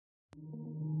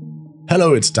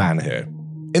Hello, it's Dan here.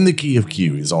 In the Key of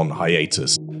Q is on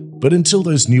hiatus, but until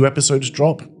those new episodes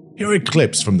drop, here are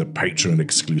clips from the Patreon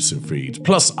exclusive feed,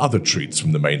 plus other treats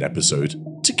from the main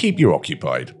episode to keep you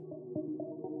occupied.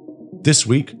 This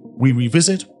week, we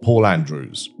revisit Paul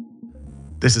Andrews.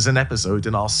 This is an episode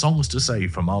in our Songs to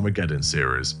Save from Armageddon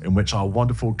series, in which our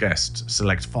wonderful guests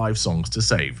select 5 songs to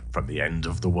save from the end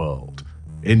of the world.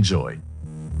 Enjoy.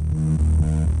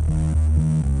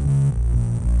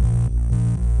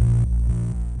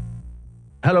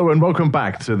 Hello and welcome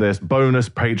back to this bonus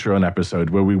Patreon episode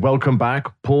where we welcome back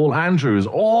Paul Andrews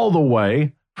all the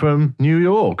way from New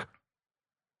York.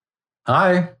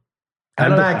 Hi,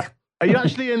 I'm back. Are you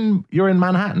actually you're in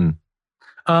Manhattan?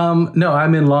 No,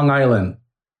 I'm in Long Island.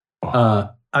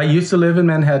 I used to live in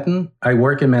Manhattan. I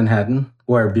work in Manhattan,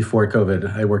 or before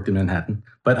COVID, I worked in Manhattan,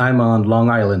 but I'm on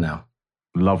Long Island now.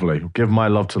 Lovely. Give my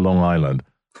love to Long Island.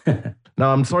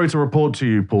 Now, I'm sorry to report to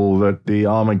you, Paul, that the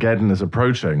Armageddon is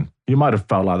approaching. You might have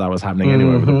felt like that was happening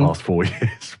anyway over the past 4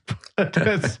 years.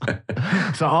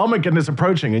 So Armageddon is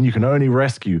approaching and you can only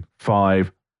rescue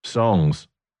 5 songs.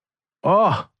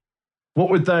 Oh, what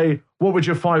would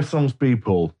your 5 songs be,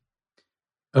 Paul?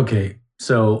 Okay,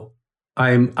 so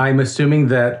I'm assuming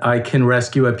that I can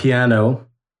rescue a piano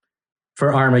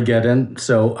for Armageddon,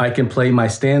 so I can play my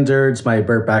standards, my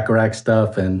Burt Bacharach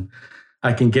stuff, and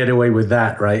I can get away with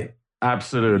that, right?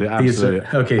 Absolutely.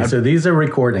 So these are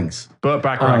recordings. Burt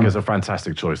Bacharach is a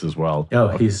fantastic choice as well.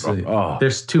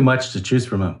 There's too much to choose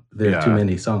from him. There's too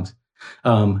many songs.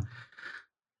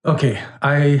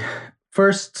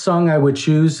 First song I would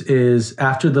choose is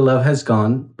After the Love Has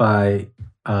Gone by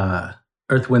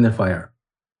Earth, Wind & Fire.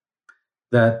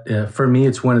 That, for me,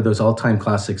 it's one of those all-time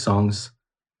classic songs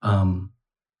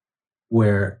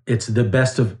where it's the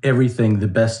best of everything, the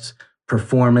best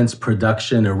performance,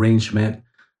 production, arrangement.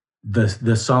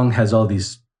 The song has all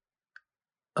these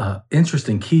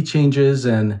interesting key changes,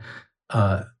 and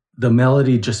the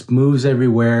melody just moves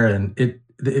everywhere, and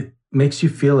it makes you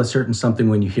feel a certain something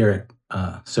when you hear it.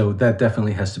 So that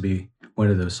definitely has to be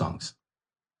one of those songs.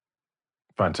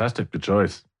 Fantastic, good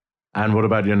choice. And what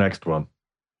about your next one?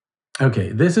 Okay,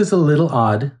 this is a little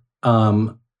odd.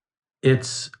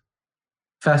 It's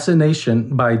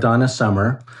Fascination by Donna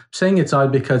Summer. I'm saying it's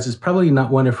odd because it's probably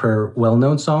not one of her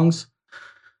well-known songs,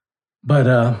 but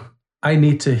I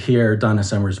need to hear Donna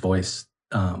Summer's voice.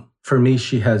 For me,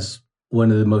 she has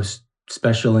one of the most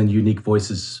special and unique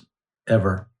voices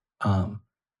ever.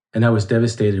 And I was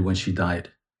devastated when she died.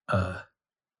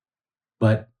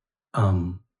 But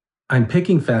I'm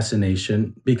picking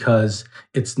Fascination because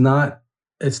it's not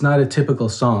a typical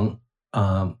song.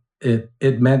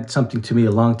 It meant something to me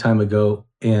a long time ago.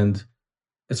 And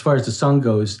as far as the song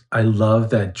goes, I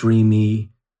love that dreamy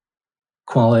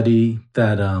quality,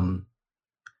 that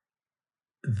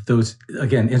those,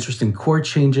 again, interesting chord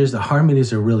changes. The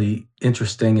harmonies are really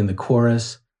interesting in the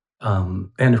chorus.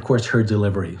 And of course, her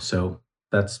delivery. So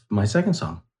that's my second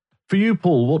song. For you,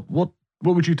 Paul, what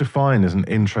would you define as an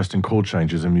interesting chord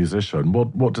change as a musician?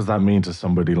 What does that mean to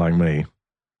somebody like me?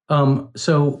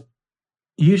 So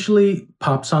usually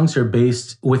pop songs are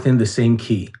based within the same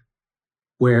key,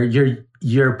 where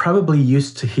you're probably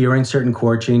used to hearing certain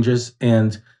chord changes,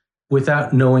 and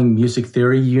without knowing music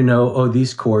theory,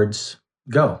 these chords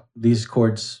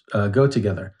go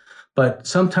together. But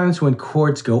sometimes when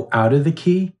chords go out of the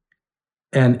key,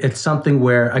 and it's something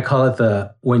where I call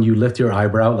it when you lift your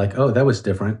eyebrow, like, oh, that was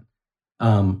different.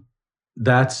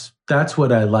 That's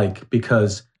what I like,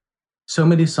 because so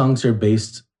many songs are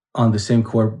based on the same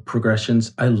chord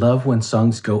progressions. I love when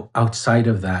songs go outside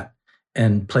of that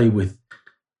and play with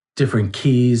different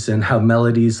keys and how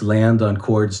melodies land on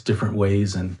chords different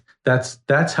ways. And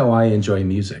that's how I enjoy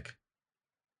music.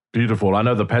 Beautiful. I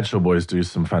know the Pet Shop Boys do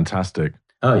some fantastic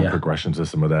progressions to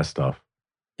some of their stuff.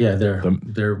 Yeah,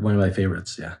 they're one of my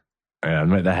favorites, yeah. Yeah,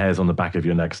 and make the hairs on the back of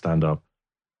your neck stand up.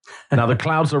 Now, the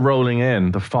clouds are rolling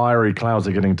in. The fiery clouds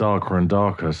are getting darker and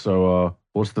darker. So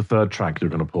what's the third track you're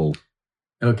going to pull?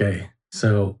 Okay,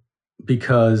 so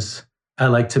because I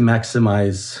like to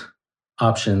maximize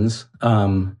options,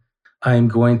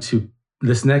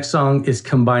 this next song is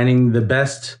combining the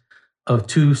best of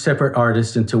 2 separate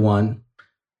artists into one.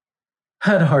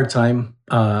 Had a hard time.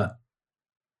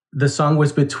 The song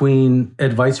was between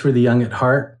Advice for the Young at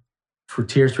Heart, for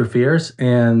Tears for Fears,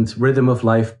 and Rhythm of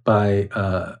Life by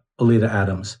Oleta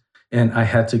Adams. And I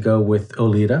had to go with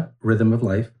Oleta, Rhythm of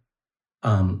Life.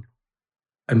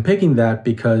 I'm picking that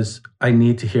because I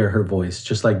need to hear her voice,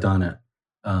 just like Donna.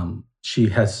 She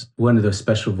has one of those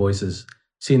special voices.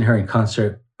 Seen her in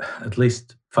concert at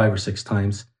least 5 or 6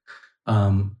 times.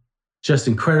 Just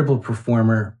incredible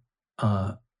performer.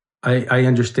 I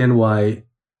understand why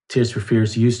Tears for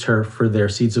Fears used her for their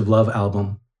Seeds of Love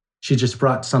album. She just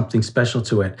brought something special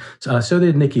to it. So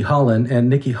did Nikki Holland, and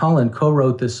Nikki Holland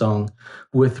co-wrote this song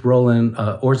with Roland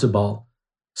Orzabal.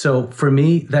 So for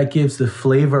me, that gives the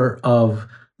flavor of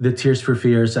the Tears for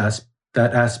Fears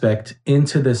that aspect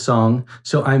into this song.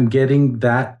 So I'm getting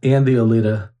that and the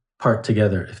Alita part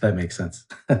together, if that makes sense.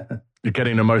 You're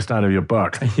getting the most out of your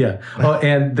buck. Yeah. Oh,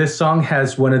 and this song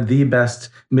has one of the best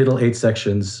middle eight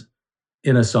sections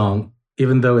in a song.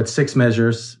 Even though it's 6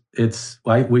 measures,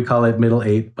 we call it middle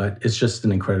eight, but it's just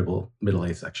an incredible middle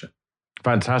eight section.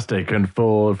 Fantastic. And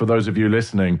for those of you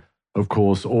listening, of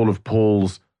course, all of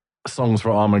Paul's songs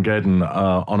for Armageddon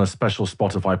are on a special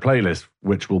Spotify playlist,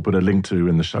 which we'll put a link to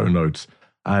in the show notes.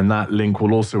 And that link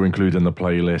will also include in the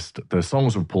playlist the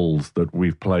songs of Paul's that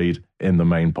we've played in the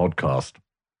main podcast.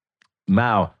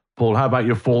 Now, Paul, how about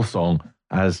your 4th song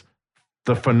as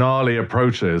the finale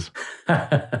approaches?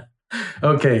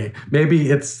 Okay, maybe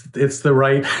it's the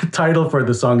right title for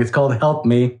the song. It's called "Help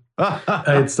Me."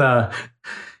 It's the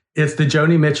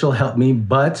Joni Mitchell "Help Me,"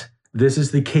 but this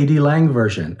is the K.D. Lang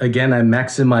version. Again, I'm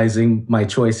maximizing my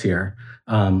choice here.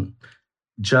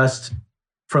 Just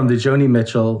from the Joni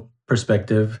Mitchell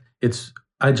perspective,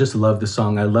 I just love the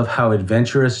song. I love how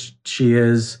adventurous she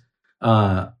is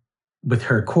with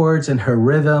her chords and her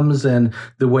rhythms and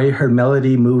the way her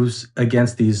melody moves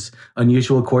against these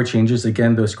unusual chord changes.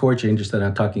 Again, those chord changes that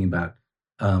I'm talking about.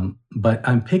 But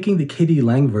I'm picking the K.D.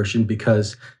 Lang version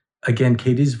because, again,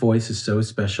 K.D.'s voice is so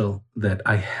special that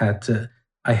I had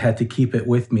to keep it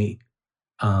with me.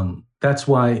 That's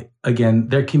why, again,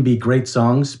 there can be great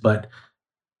songs, but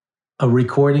a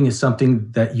recording is something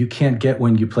that you can't get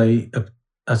when you play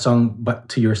a song but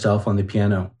to yourself on the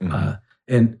piano. Mm-hmm.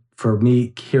 And for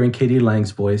me, hearing K.D.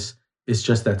 Lang's voice is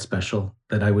just that special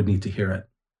that I would need to hear it.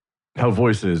 Her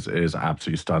voice is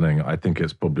absolutely stunning. I think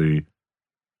it's probably,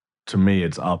 to me,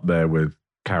 it's up there with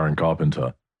Karen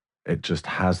Carpenter. It just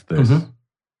has this,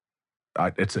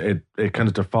 it kind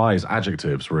of defies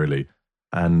adjectives, really.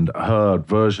 And her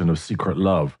version of Secret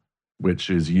Love, which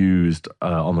is used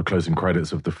on the closing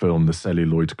credits of the film The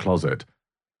Celluloid Closet,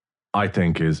 I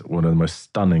think is one of the most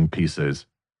stunning pieces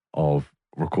of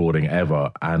recording ever,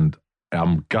 and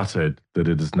I'm gutted that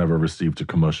it has never received a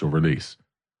commercial release.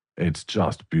 It's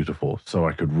just beautiful. So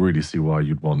I could really see why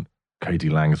you'd want K.D.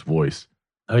 Lang's voice.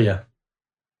 Oh yeah,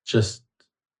 just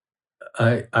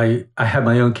I have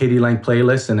my own K.D. Lang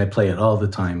playlist and I play it all the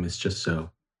time. It's just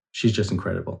she's just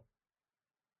incredible.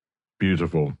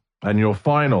 Beautiful. And your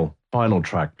final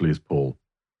track, please, Paul.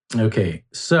 Okay,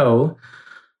 so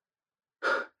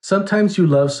sometimes you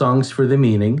love songs for the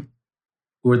meaning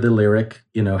or the lyric,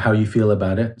 how you feel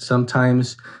about it.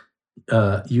 Sometimes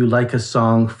you like a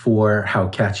song for how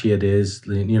catchy it is,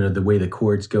 the way the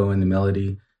chords go and the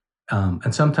melody.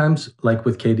 And sometimes, like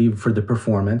with K.D., for the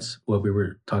performance, what we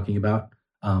were talking about.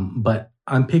 But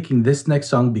I'm picking this next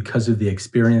song because of the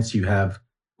experience you have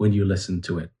when you listen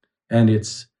to it. And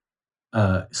it's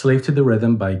Slave to the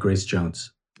Rhythm by Grace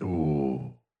Jones.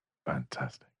 Ooh,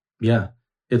 fantastic. Yeah,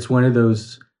 it's one of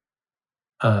those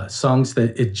songs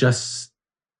that it just,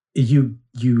 you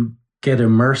get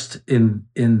immersed in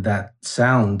that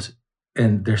sound,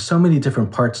 and there's so many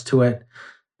different parts to it.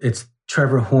 It's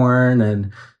Trevor Horn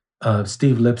and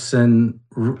Steve Lipson,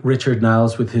 Richard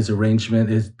Niles with his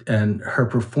arrangement and her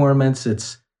performance.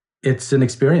 It's an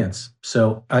experience.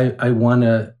 So I want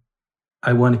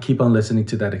to keep on listening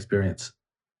to that experience.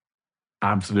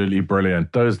 Absolutely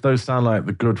brilliant. Those sound like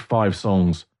the good 5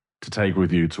 songs to take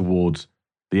with you towards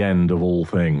the end of all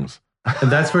things.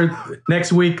 And that's for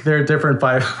next week. There are different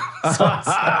 5 songs.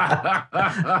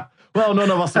 Well, none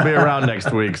of us will be around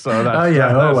next week, so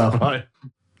that's fine.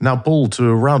 Now, Paul,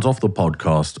 to round off the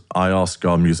podcast, I ask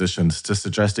our musicians to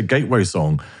suggest a gateway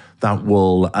song that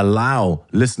will allow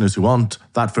listeners who aren't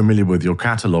that familiar with your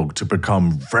catalog to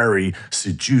become very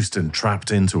seduced and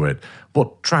trapped into it.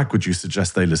 What track would you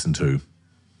suggest they listen to?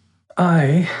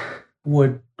 I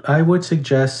would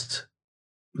suggest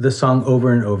the song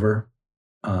Over and Over.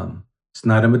 It's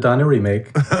not a Madonna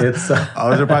remake. It's I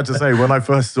was about to say, when I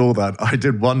first saw that, I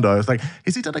did wonder. I was like,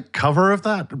 is he done a cover of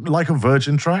that? Like a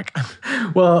Virgin track?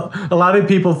 Well, a lot of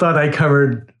people thought I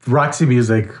covered Roxy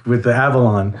Music with the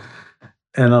Avalon.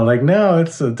 And I'm like, no,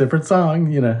 it's a different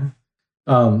song,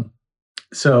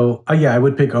 So, I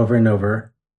would pick Over and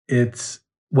Over. It's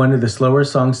one of the slower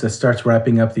songs that starts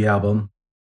wrapping up the album.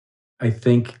 I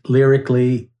think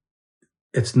lyrically,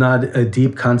 it's not a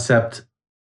deep concept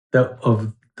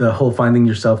of the whole finding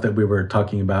yourself that we were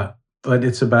talking about, but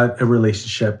it's about a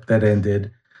relationship that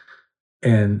ended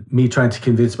and me trying to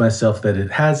convince myself that it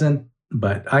hasn't,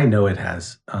 but I know it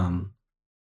has.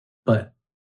 But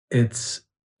it's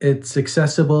It's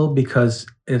accessible because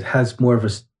it has more of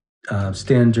a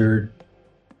standard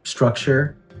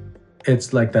structure.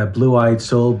 It's like that Blue-Eyed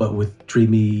Soul, but with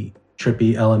dreamy,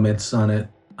 trippy elements on it.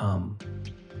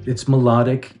 It's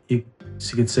melodic. You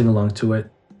can sing along to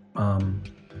it.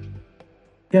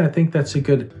 Yeah, I think that's a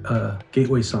good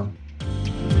gateway song.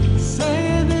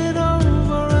 Saying it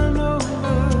over and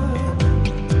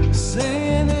over,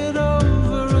 saying it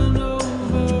over and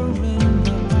over in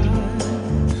my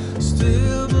mind,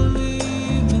 still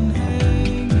believing,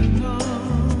 hanging on,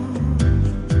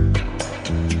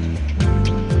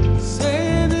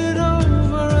 saying it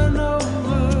over and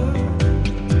over,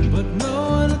 but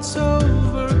knowing it's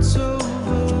over now.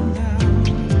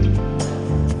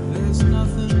 There's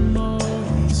nothing more.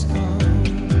 He's gone.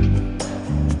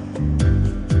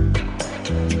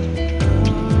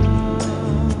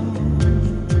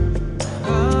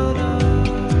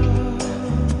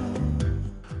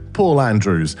 Paul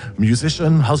Andrews,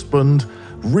 musician, husband,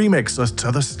 remixer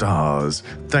to the stars.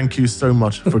 Thank you so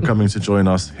much for coming to join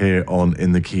us here on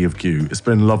In the Key of Q. It's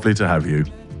been lovely to have you.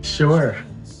 Sure.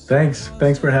 Thanks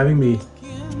for having me.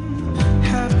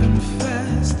 Happened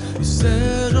fast. We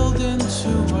settled into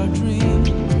our dream.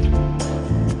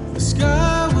 The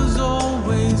sky was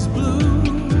always blue.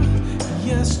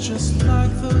 Yes, just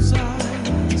like those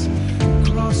eyes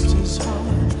crossed his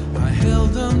heart. I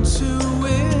held on to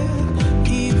it.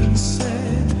 Even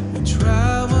said we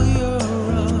travel Europe.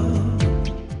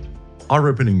 Our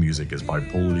opening music is by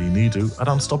Paul E. Nidu at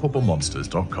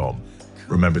unstoppablemonsters.com.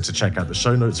 Remember to check out the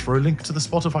show notes for a link to the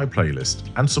Spotify playlist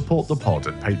and support the pod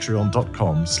at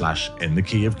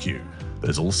patreon.com/inthekeyofq.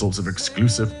 There's all sorts of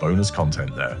exclusive bonus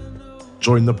content there.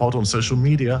 Join the pod on social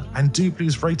media and do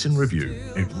please rate and review.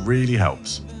 It really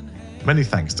helps. Many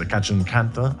thanks to Kachin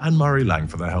Kantha and Murray Lang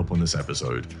for their help on this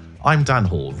episode. I'm Dan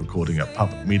Hall, recording at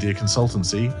Pup Media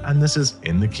Consultancy, and this is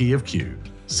In the Key of Q.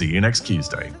 See you next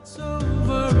Tuesday. It's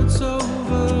over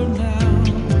now.